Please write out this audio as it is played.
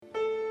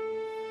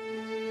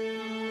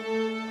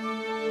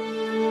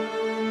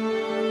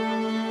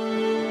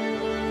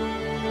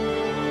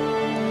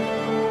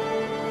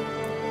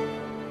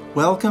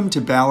Welcome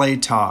to Ballet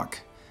Talk.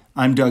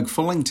 I'm Doug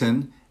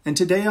Fullington, and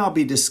today I'll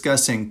be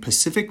discussing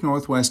Pacific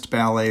Northwest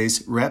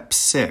Ballet's Rep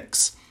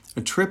 6,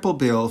 a triple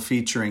bill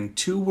featuring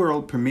 2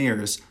 world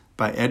premieres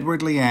by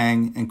Edward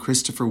Liang and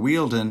Christopher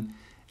Wheeldon,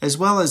 as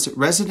well as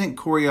resident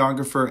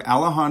choreographer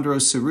Alejandro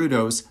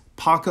Cerruto's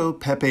Paco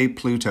Pepe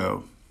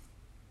Pluto.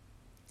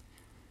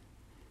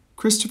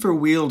 Christopher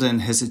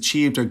Wheeldon has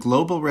achieved a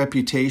global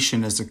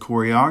reputation as a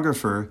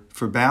choreographer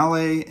for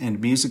ballet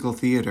and musical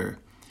theater.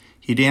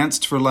 He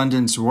danced for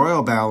London's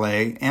Royal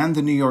Ballet and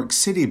the New York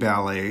City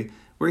Ballet,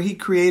 where he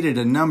created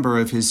a number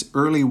of his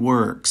early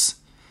works.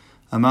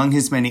 Among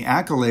his many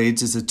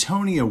accolades is a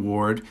Tony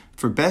Award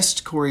for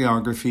Best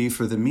Choreography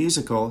for the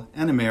Musical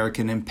An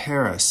American in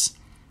Paris.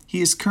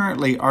 He is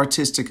currently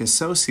Artistic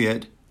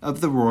Associate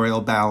of the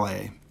Royal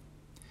Ballet.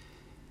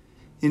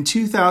 In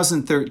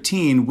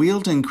 2013,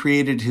 Wheeldon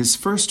created his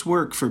first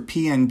work for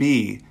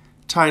PNB,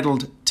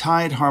 titled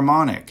Tide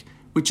Harmonic,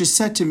 which is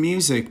set to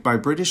music by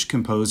British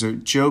composer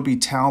Joby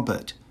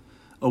Talbot.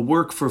 A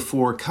work for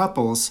 4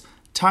 couples,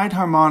 Tide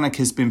Harmonic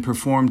has been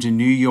performed in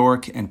New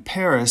York and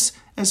Paris,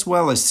 as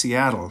well as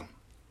Seattle.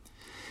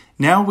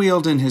 Now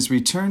Wheeldon has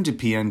returned to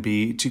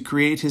PNB to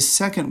create his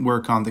second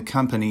work on the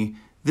company,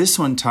 this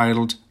one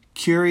titled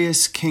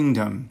Curious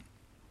Kingdom.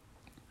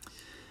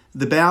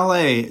 The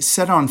ballet,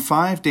 set on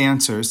 5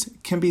 dancers,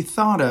 can be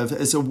thought of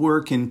as a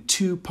work in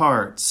 2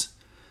 parts.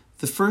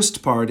 The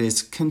first part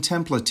is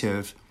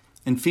contemplative,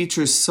 and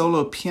features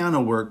solo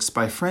piano works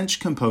by French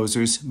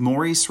composers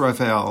Maurice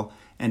Ravel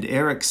and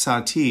Eric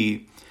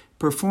Satie,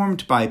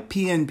 performed by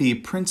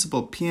PNB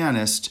principal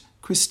pianist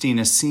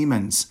Christina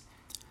Siemens.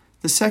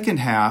 The second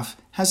half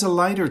has a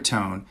lighter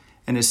tone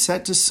and is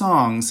set to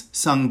songs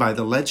sung by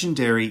the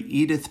legendary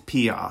Edith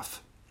Piaf.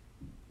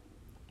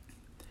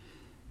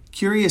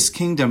 Curious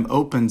Kingdom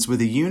opens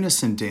with a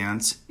unison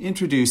dance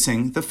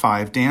introducing the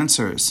 5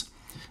 dancers.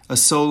 A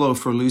solo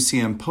for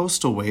Lucien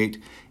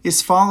Postlethwaite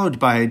is followed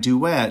by a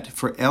duet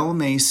for Elle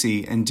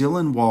Macy and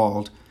Dylan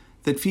Wald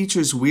that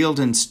features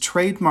Wheeldon's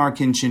trademark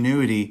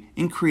ingenuity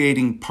in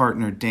creating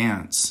partnered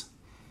dance.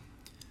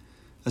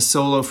 A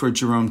solo for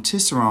Jerome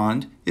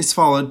Tisserand is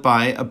followed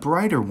by a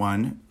brighter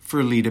one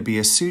for Lita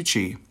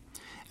Biasucci,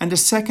 and a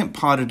second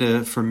pas de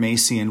deux for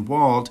Macy and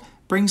Wald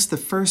brings the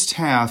first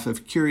half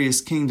of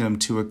Curious Kingdom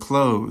to a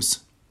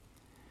close.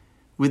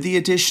 With the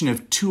addition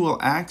of tulle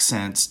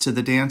accents to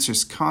the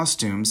dancers'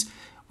 costumes,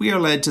 we are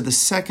led to the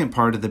second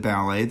part of the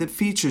ballet that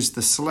features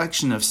the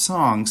selection of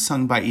songs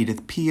sung by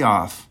Edith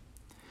Piaf.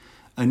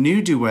 A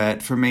new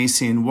duet for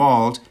Macy and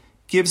Wald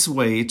gives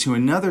way to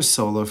another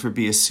solo for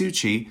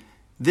Biasucci,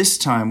 this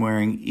time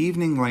wearing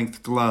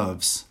evening-length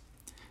gloves.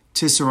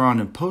 Tisserand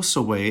and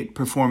Postlethwaite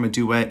perform a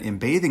duet in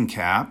bathing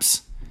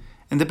caps,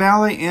 and the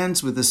ballet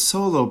ends with a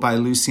solo by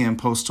Lucien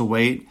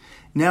Postlethwaite,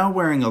 now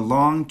wearing a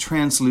long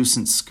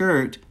translucent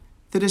skirt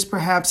that is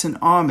perhaps an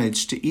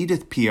homage to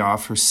Edith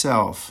Piaf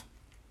herself.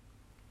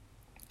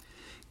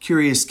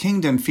 Curious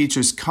Kingdom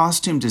features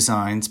costume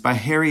designs by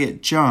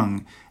Harriet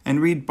Jung and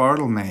Reed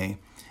Bartlemay,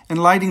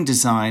 and lighting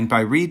design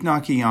by Reed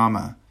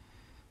Nakayama.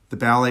 The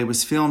ballet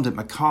was filmed at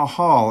McCaw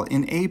Hall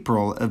in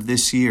April of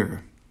this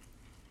year.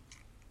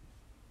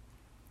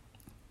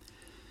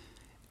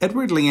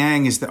 Edward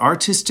Liang is the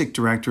artistic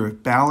director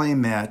of Ballet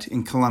Met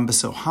in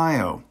Columbus,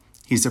 Ohio.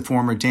 He's a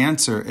former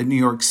dancer at New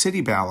York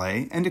City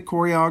Ballet and a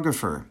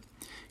choreographer.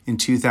 In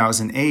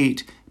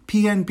 2008,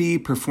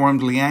 PNB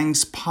performed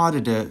Liang's pas de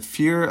deux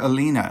Für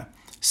Alina,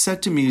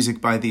 set to music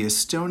by the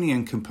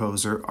Estonian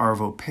composer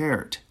Arvo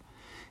Pärt.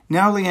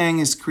 Now Liang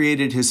has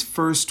created his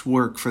first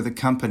work for the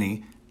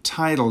company,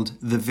 titled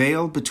The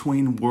Veil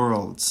Between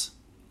Worlds.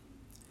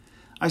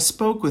 I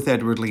spoke with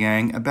Edward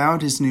Liang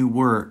about his new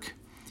work.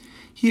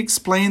 He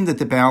explained that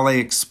the ballet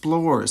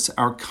explores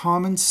our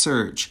common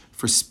search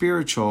for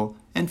spiritual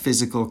and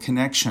physical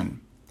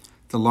connection.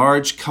 The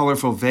large,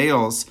 colorful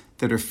veils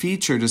that are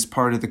featured as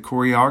part of the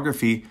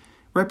choreography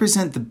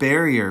represent the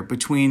barrier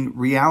between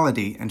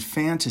reality and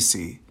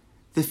fantasy,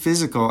 the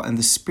physical and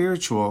the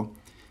spiritual,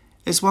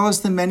 as well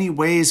as the many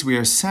ways we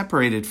are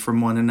separated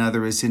from one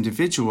another as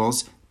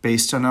individuals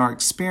based on our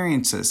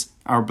experiences,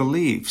 our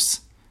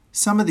beliefs.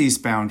 Some of these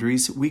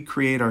boundaries we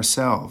create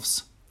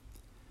ourselves.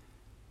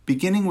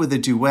 Beginning with a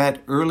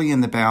duet early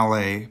in the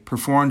ballet,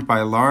 performed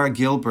by Lara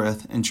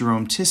Gilbreth and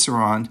Jerome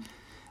Tisserand,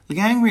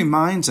 Liang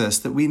reminds us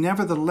that we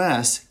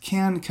nevertheless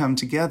can come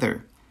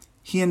together.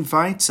 He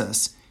invites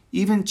us,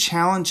 even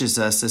challenges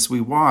us as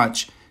we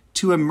watch,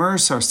 to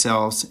immerse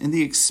ourselves in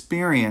the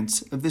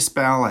experience of this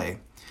ballet.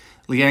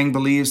 Liang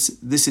believes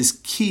this is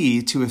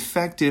key to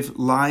effective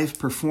live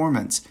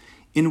performance,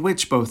 in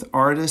which both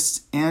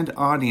artists and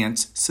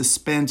audience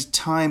suspend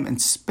time and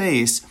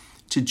space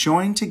to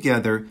join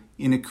together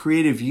in a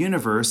creative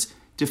universe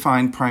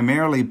defined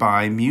primarily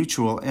by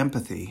mutual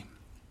empathy.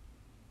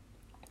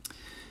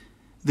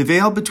 The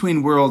Veil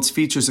Between Worlds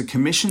features a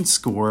commissioned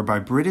score by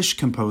British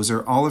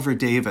composer Oliver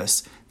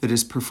Davis that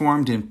is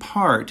performed in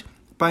part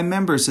by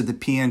members of the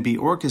PNB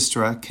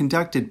Orchestra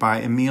conducted by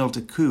Emile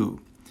Decoux.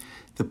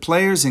 The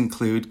players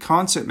include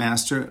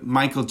concertmaster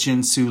Michael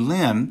Jin-Soo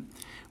Lim,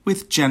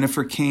 with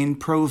Jennifer Kane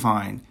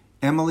Provine,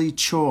 Emily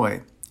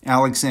Choi,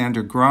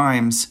 Alexander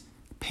Grimes,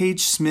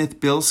 Paige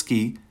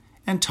Smith-Bilski,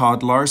 and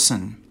Todd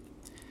Larson.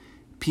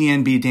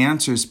 PNB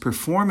dancers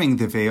performing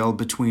The Veil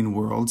Between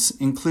Worlds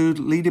include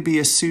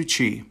Lidabia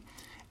Suchi,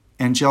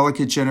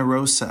 Angelica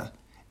Generosa,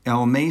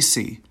 Elle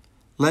Macy,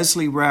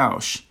 Leslie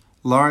Roush,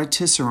 Laura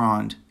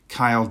Tisserand,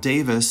 Kyle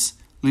Davis,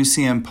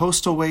 Lucien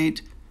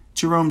Postlethwaite,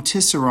 Jerome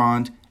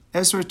Tisserand,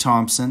 Ezra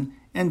Thompson,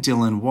 and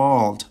Dylan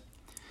Wald.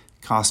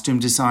 Costume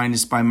design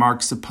is by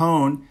Mark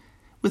Zapone,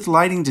 with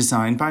lighting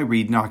design by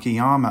Reed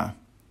Nakayama.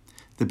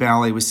 The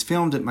ballet was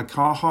filmed at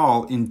McCaw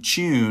Hall in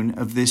June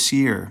of this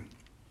year.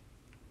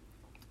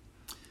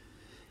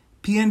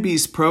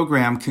 PNB's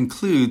program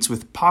concludes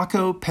with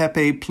Paco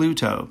Pepe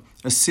Pluto,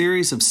 a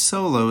series of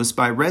solos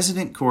by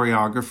resident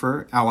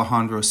choreographer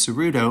Alejandro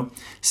Cerruto,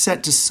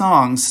 set to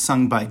songs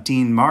sung by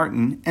Dean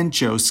Martin and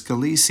Joe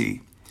Scalisi.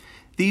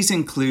 These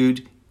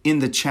include In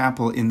the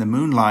Chapel in the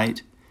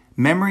Moonlight,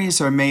 Memories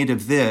Are Made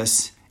of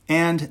This,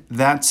 and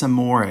That's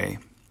Amore.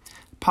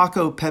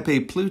 Paco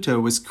Pepe Pluto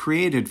was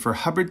created for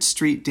Hubbard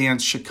Street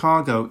Dance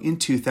Chicago in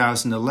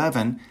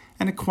 2011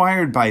 and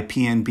acquired by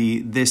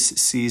PNB this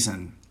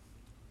season.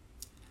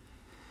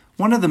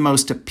 One of the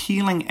most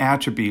appealing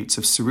attributes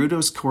of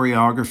Cerruto's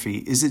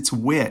choreography is its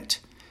wit,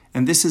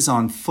 and this is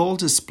on full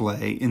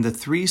display in the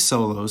 3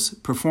 solos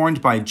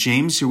performed by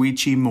James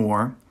Yuichi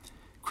Moore,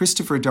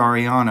 Christopher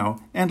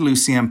Dariano, and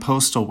Lucien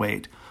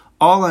Postlethwaite,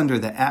 all under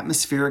the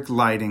atmospheric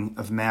lighting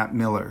of Matt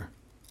Miller.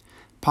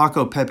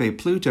 Paco Pepe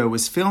Pluto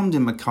was filmed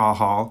in McCaw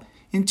Hall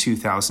in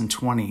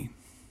 2020.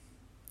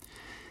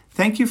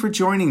 Thank you for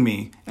joining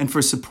me and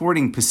for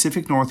supporting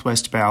Pacific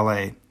Northwest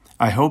Ballet.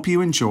 I hope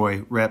you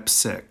enjoy Rep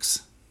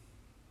 6.